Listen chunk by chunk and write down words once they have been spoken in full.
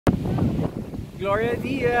Gloria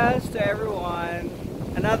Diaz to everyone.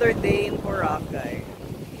 Another day in Boracay.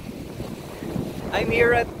 I'm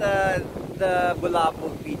here at the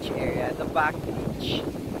Bulabog Beach area, the back beach.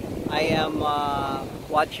 I am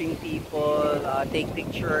watching people take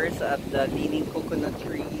pictures at the leaning coconut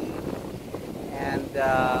tree. And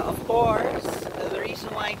of course, the reason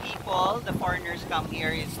why the foreigners come here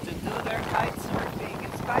is to do their kite surfing.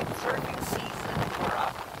 It's kite surfing season in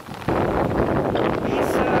Boracay. These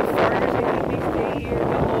foreigners, they stay here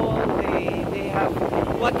the whole day. They have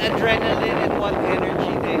what adrenaline and what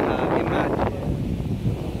energy they have, imagine.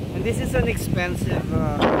 And this is an expensive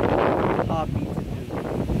hobby to do.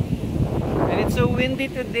 And it's so windy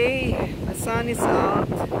today. The sun is out.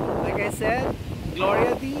 Like I said,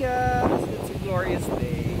 Gloria Diaz. It's a glorious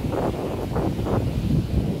day.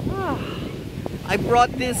 I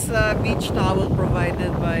brought this beach towel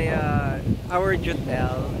provided by our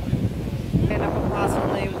Jotel. And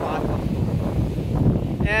napapasok na yung bottom.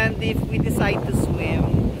 And if we decide to swim,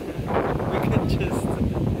 we can just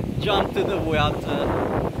jump to the water.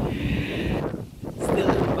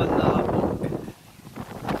 Still in Bulabog.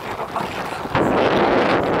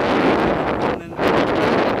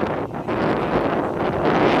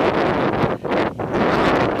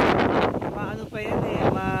 Paano pa yan eh,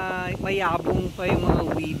 mayabong pa yung mga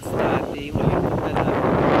weeds dati. Ulit na lang.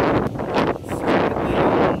 So, ito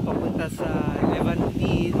yung papunta sa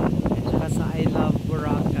Levantine at saka sa I Love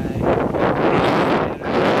Boracay.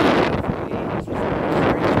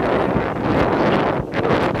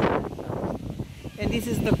 And this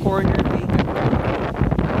is the corner vacant.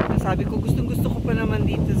 Sabi ko, gustong-gusto ko pa naman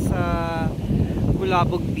dito sa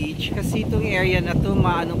Bulabog Beach kasi itong area na to,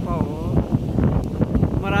 maano pa oh.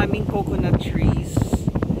 Maraming coconut trees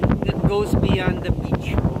that goes beyond the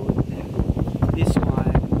beach road. This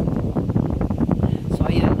one. So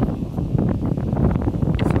ayan.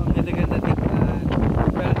 So ang ganda-ganda tignan.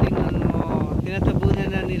 Pero tingnan mo,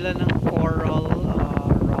 tinatabunan na nila ng coral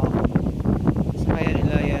rock. So kaya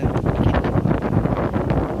nila yan.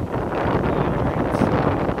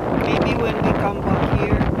 Maybe when we come back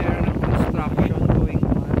here, meron ng construction going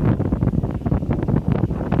on.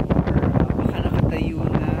 Or baka nakatayo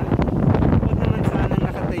na. Huwag naman sana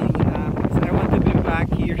nakatayo na. Because I want to be back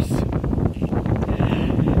here soon.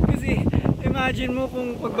 Kasi imagine mo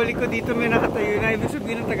kung pagbalik ko dito may nakatayo na. Ibig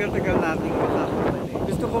sabihin ng tagal-tagal natin makakabalik.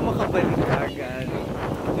 Gusto ko makabalik agad.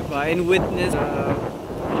 Diba? And witness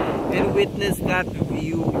that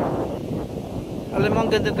view. Alam mo, ang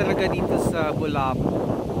ganda talaga dito sa Bulabog.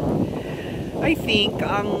 I think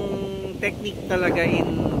ang technique talaga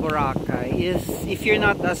in Boracay is if you're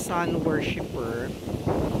not a sun worshipper,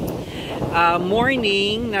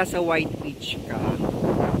 morning nasa white beach ka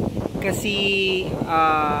kasi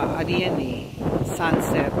ano yan eh,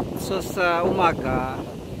 sunset. So sa umaga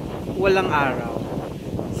walang araw,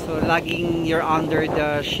 so laging you're under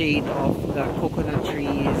the shade of the coconut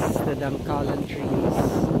trees, the dangkalan trees.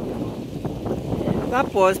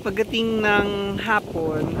 Tapos pagdating ng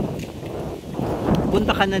hapon,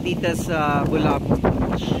 punta ka na dito sa Bulabog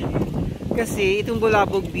Beach. Kasi itong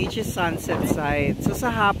Bulabog Beach is sunset side. So sa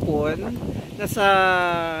hapon,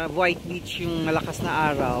 nasa white beach yung malakas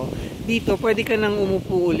na araw. Dito, pwede ka nang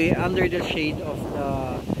umupo uli under the shade of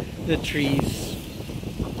the trees.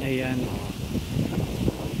 Ayan.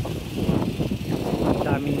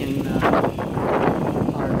 Dami niyang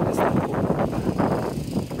harvest na po.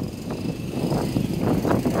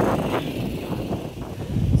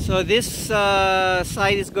 So this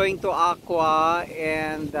side is going to Aqua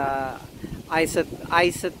and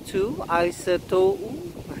Aisatou.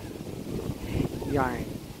 Yarn.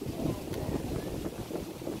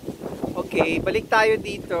 Okay, balik tayo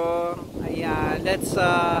dito. Ayan, let's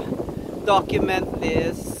document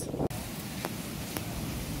this.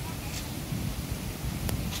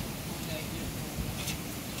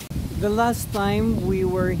 The last time we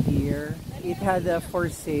were here, it had a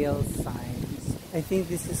for sale sign. I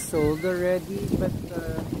think this is sold already, but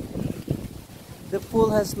the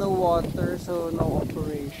pool has no water, so no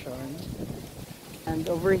operation. And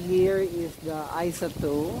over here is the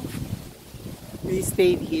Aisatou. We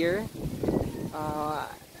stayed here.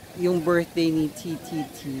 Yung birthday ni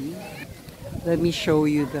TTT. Let me show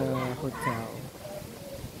you the hotel.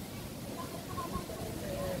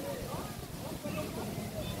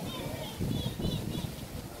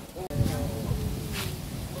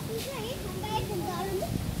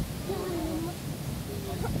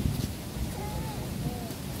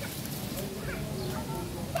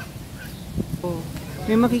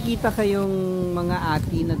 May makikita kayong mga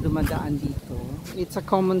ati na dumadaan dito. It's a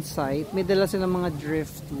common sight. May dala silang mga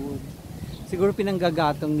driftwood. Siguro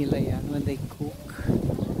pinanggagatong nila yan when they cook.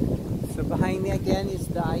 So behind behind me again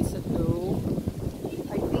is the Aisatou.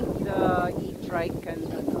 I think the e-trike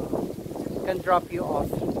can drop you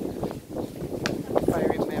off, if I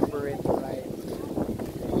remember it right.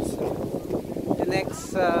 So, the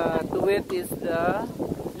next to it is the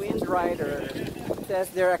Windrider. It says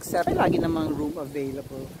they're accepting. Lagi namang room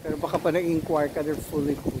available. Pero baka pa nag-inquire ka, they're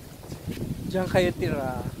fully booked. Diyan kayo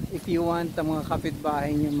tira if you want ang mga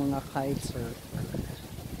kapitbahay niyo, mga kitesurf.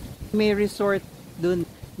 May resort dun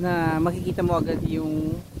na makikita mo agad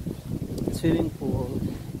yung swimming pool.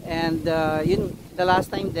 And yun, the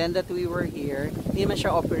last time then that we were here, hindi man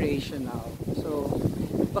siya operational. So,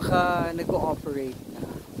 baka nag-ooperate na.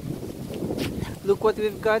 Look what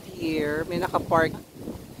we've got here. May nakapark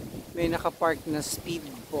na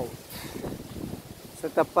speedboat. Sa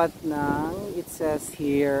tapat ng, it says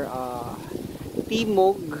here,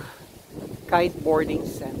 Timog Kiteboarding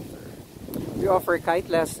Center. We offer kite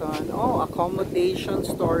lesson, accommodation,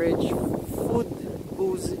 storage, food,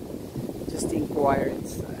 booze. Just inquire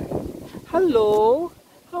inside. Hello,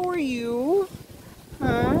 how are you?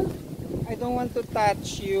 Huh? I don't want to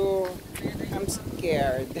touch you. I'm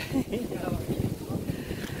scared.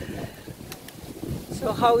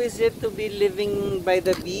 So how is it to be living by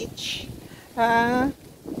the beach? Huh?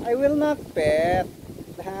 I will not pet.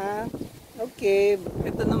 Huh? Okay.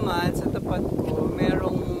 Ito naman sa tapat ko,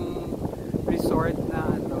 merong resort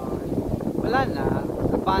na wala na,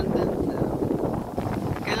 abandoned na.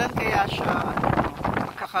 Kailan kaya siya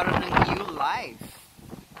magkakaroon ng new life?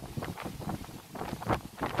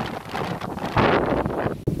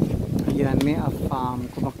 Ayan, may afam,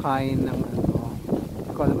 kumakain ng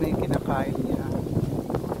hindi ko alam na yung kinakain niya.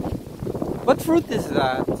 What fruit is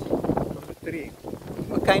that? From the tree.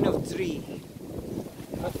 What kind of tree?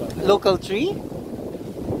 Local tree?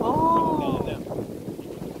 Oh.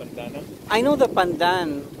 Pandan. I know the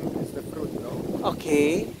pandan. It's the fruit, no?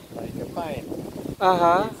 Okay. Like a pine.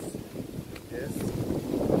 Yes.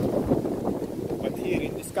 But here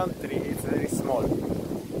in this country, it's very small.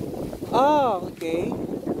 Oh, okay.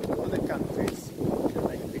 All the countries,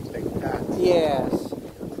 like things like that. Yes.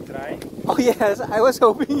 Try. Oh yes, I was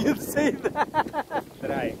hoping you'd say that.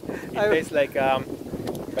 Try. It tastes like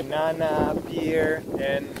banana, pear,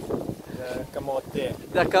 and kamote.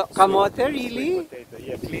 The kamote, really? Sweet potato.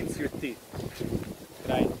 Yeah, cleans your teeth.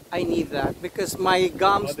 Try. I need that because my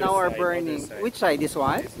gums Other now are side, burning. other side. Which side? This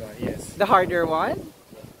one? This one, yes. The harder one?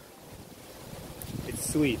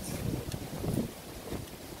 It's sweet.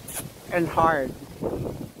 And hard.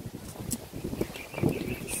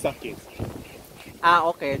 Suck it. Ah,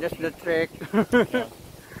 okay. That's the trick. Yeah.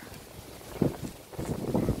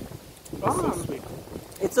 It's so Ah, sweet.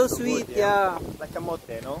 it's so So sweet, good, yeah. Like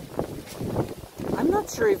kamote, no? I'm not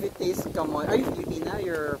sure if it tastes kamote. Are you Filipina?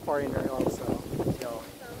 You're a foreigner also. No.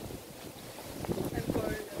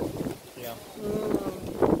 Yeah.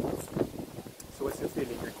 So what's your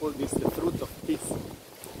feeling? We call this the fruit of peace.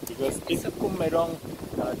 Because isa kung merong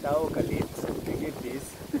tao galit, so we give this,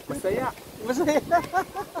 masaya. Masaya.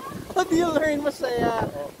 How do you learn masaya?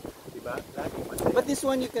 Oo. Diba? Lagi masaya. But this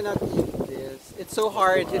one you cannot eat this. It's so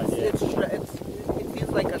hard. Yeah. It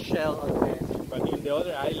feels like a shell on it. But in the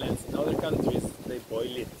other islands, in other countries, they boil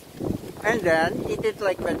it. And then eat it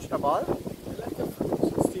like vegetable. I like the fruit.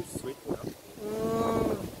 It's still sweet, no?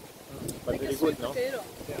 But very good, no?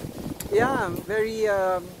 Yeah, very.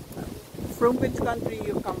 From which country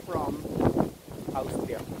you come from?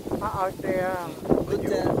 Austria. Out there. Good.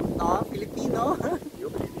 No, Filipino. You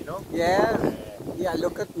Filipino? Yes. Yeah,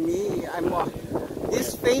 look at me.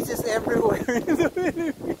 This face is everywhere in the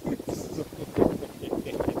Philippines.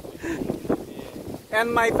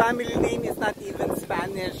 And my family name is not even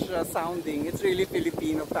Spanish sounding. It's really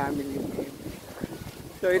Filipino family name.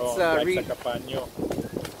 So it's like Sakapanyo.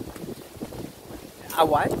 A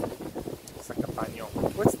what? Sakapanyo.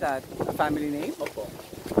 What's that? A family name? Opo.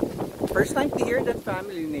 First time to hear that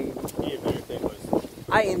family name. Yeah, very famous.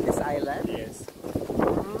 In this island? Yes.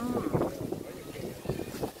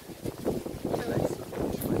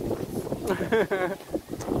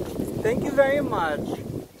 Thank you very much.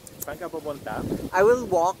 Saan ka pupunta? I will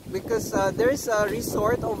walk because there's a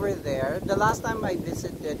resort over there. The last time I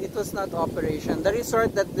visited, it was not operation. The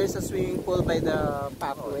resort that there's a swimming pool by the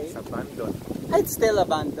pathway. It's abandoned. It's still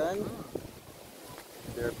abandoned.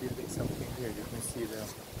 They're building something here. You can see the...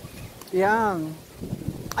 Yeah.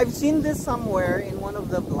 I've seen this somewhere in one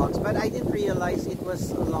of the vlogs, but I didn't realize it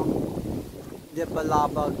was along the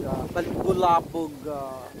Bulabog.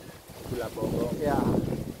 Bulabog. Yeah.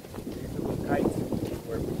 Kite.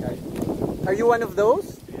 Where we kite. Are you one of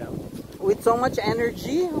those? Yeah. With so much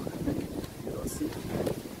energy, You don't see.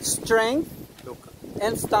 strength, Look.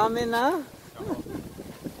 and stamina?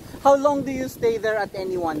 How long do you stay there at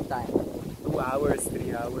any one time? 2 hours,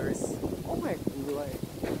 3 hours. Oh my God.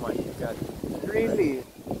 Oh my God. Really?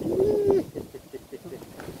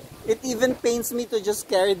 It even pains me to just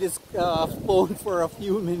carry this phone for a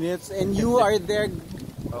few minutes and you are there.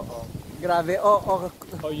 Uh-oh. Grabe. Oh.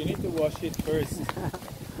 Oh, you need to wash it first.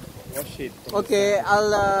 Wash it. Okay,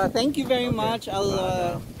 I'll thank you very much.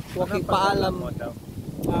 I'll walking paalam.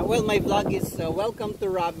 Well, my vlog is welcome to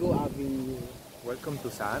Rabu Avenue. Welcome to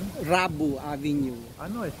saan? Rabu Avenue.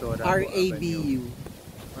 Ano ito? R-A-B-U.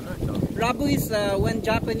 Ano ito? Rabu is when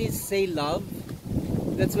Japanese say love,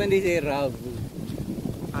 that's when they say Rabu.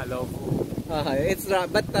 Love. It's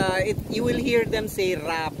but you will hear them say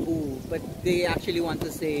Rabu, but they actually want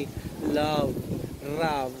to say love,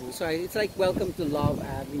 Rabu. So it's like welcome to Love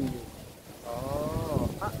Avenue. Oh,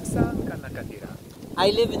 saan ka nakatira? I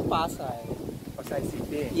live in Pasay. Pasay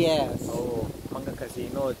City? Yes. Oh, mga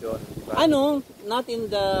casino doon, di ba? Ano? Not in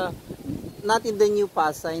the new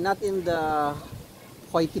Pasay, not in the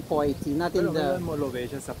hoity-toity, not in the... Pero mo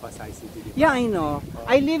siya sa Pasay City, di ba? Yeah, I know. Oh.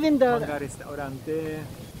 I live in the... Mga restaurante,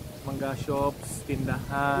 mga shops,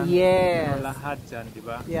 tindahan. Yes. Lahat dyan, di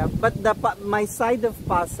ba? Yeah, but my side of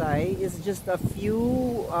Pasay is just a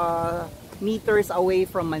few meters away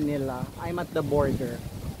from Manila. I'm at the border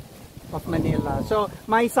of Manila. So,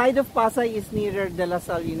 my side of Pasay is near De La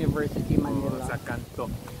Salle University, Manila. Sa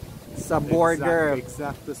kanto. Sa border.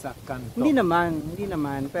 Exacto sa kanto. Hindi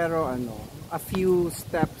naman. Pero a few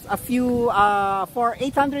steps, for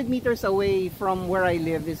 800 meters away from where I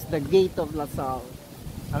live is the gate of La Salle.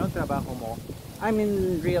 Anong trabaho mo? I'm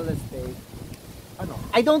in real estate. Ano?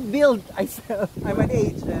 I don't build, I sell. I'm an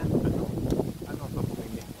agent. Ano ka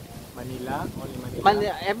pumili? Manila? Only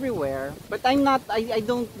Manila? Everywhere. But I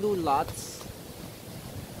don't do lots.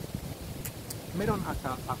 Meron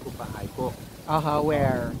ako bahay ko.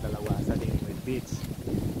 Where? Dalawa sa Windriders Beach.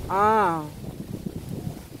 Okay.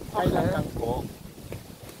 Kailangan ko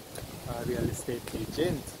real estate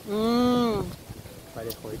agent.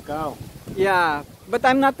 Pareho ikaw. Yeah, but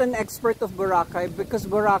I'm not an expert of Boracay because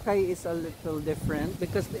Boracay is a little different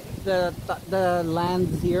because the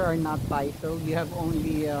lands here are not titled. You have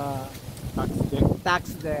only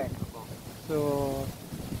tax deck. So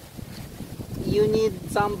you need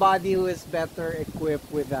somebody who is better equipped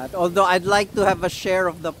with that. Although I'd like to have a share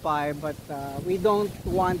of the pie, but we don't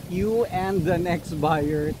want you and the next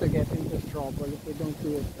buyer to get into trouble if we don't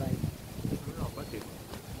do it right.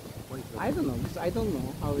 I don't know, because I don't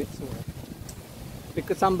know how it's works.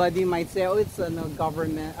 Because somebody might say, oh, it's a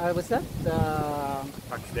government, what's that?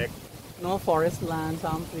 Tax deck? No, forest land,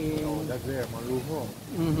 something. Oh, that's there, maluho.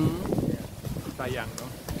 Yeah. Sayang, no?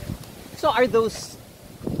 So are those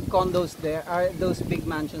condos there, are those big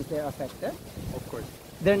mansions there affected? Of course.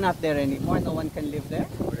 They're not there anymore, no one can live there?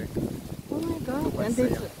 Correct. Oh my God. And they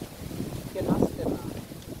can ask them.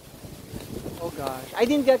 Oh gosh. I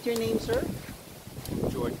didn't get your name, sir?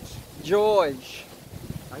 George.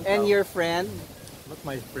 And your friend? Not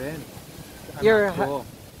my friend. Your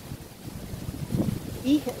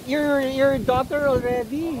daughter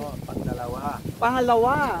already?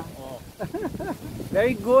 Pangalawa. Oh.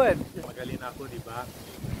 Very good. Magaling ako, di ba?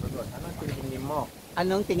 Anong tingin mo?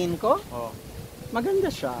 Anong tingin ko? Oh. Maganda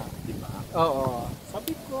siya. Di ba? Oo.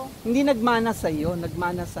 Sabi ko. Hindi nagmana sa iyo,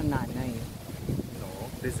 nagmana sa nanay. No,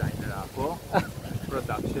 designer ako.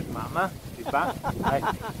 Production mama, di ba? Ay.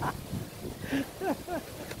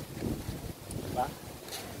 Diba?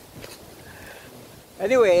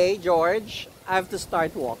 Anyway, George, I have to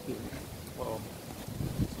start walking. Oo.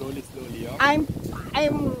 Slowly, oh. I'm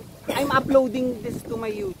uploading this to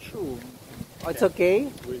my YouTube. Oh, it's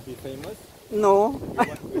okay? Will be famous? No.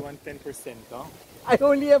 We want 10%, no? I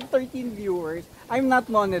only have 13 viewers. I'm not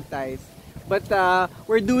monetized. But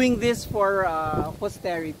we're doing this for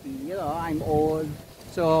posterity. You know, I'm old.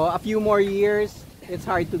 So a few more years, it's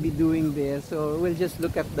hard to be doing this. So we'll just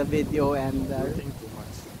look at the video and... Overthink too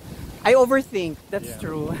much. I overthink. That's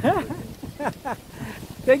true.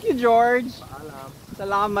 Thank you, George. Paalam.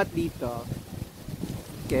 Salamat dito.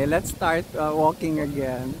 Okay, let's start walking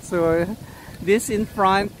again. So this in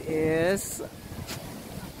front is...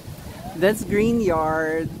 That's Green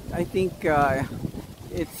Yard. I think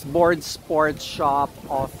it's Board Sports Shop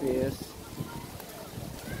office.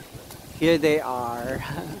 Here they are.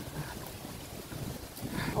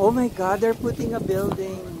 Oh my God, they're putting a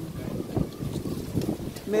building.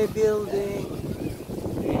 May building.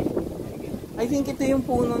 I think ito yung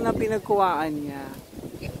puno na pinagkuhaan niya.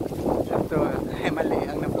 Ito, mali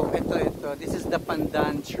ang napo. Ito. This is the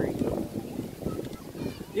pandan tree.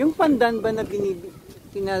 Yung pandan ba na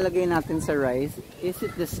pinalagay natin sa rice, is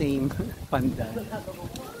it the same pandan?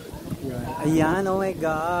 Yun. Ayan, oh my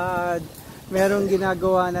God. Merong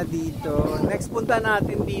ginagawa na dito. Next punta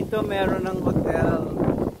natin dito, meron ng hotel.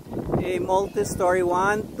 A multi-story.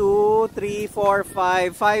 1, 2, 3, 4,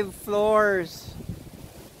 5. 5 floors.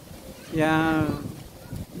 Yan.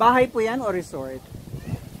 Bahay po yan o resort?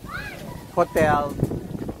 Hotel.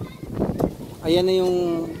 Ayan na yung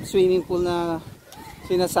swimming pool na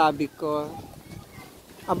sinasabi ko.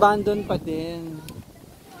 Abandon pa din.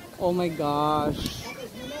 Oh my gosh.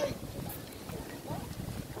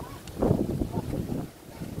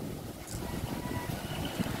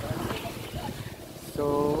 So,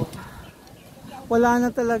 wala na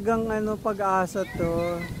talagang pag-asa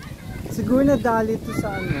to. Siguro nadali to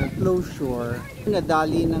sa closure.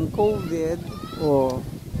 Nadali ng COVID. O,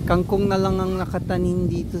 kangkong na lang ang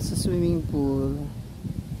nakatanim dito sa swimming pool.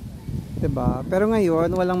 'Di ba? Pero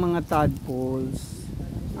ngayon, walang mga tadpoles.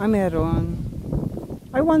 Meron.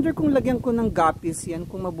 I wonder kung lagyan ko ng guppies yan,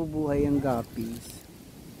 kung mabubuhay ang guppies.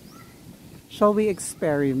 Shall we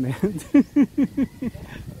experiment?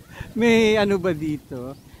 May ba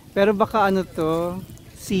dito? Pero baka to,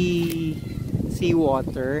 sea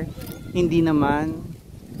water. Hindi naman.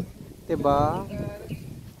 'Di ba?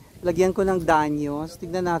 Lagyan ko ng danyos.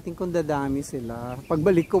 Tignan natin kung dadami sila.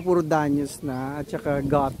 Pagbalik ko puro danyos na at saka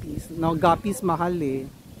guppies. No, guppies mahal eh.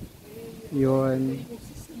 'Yun.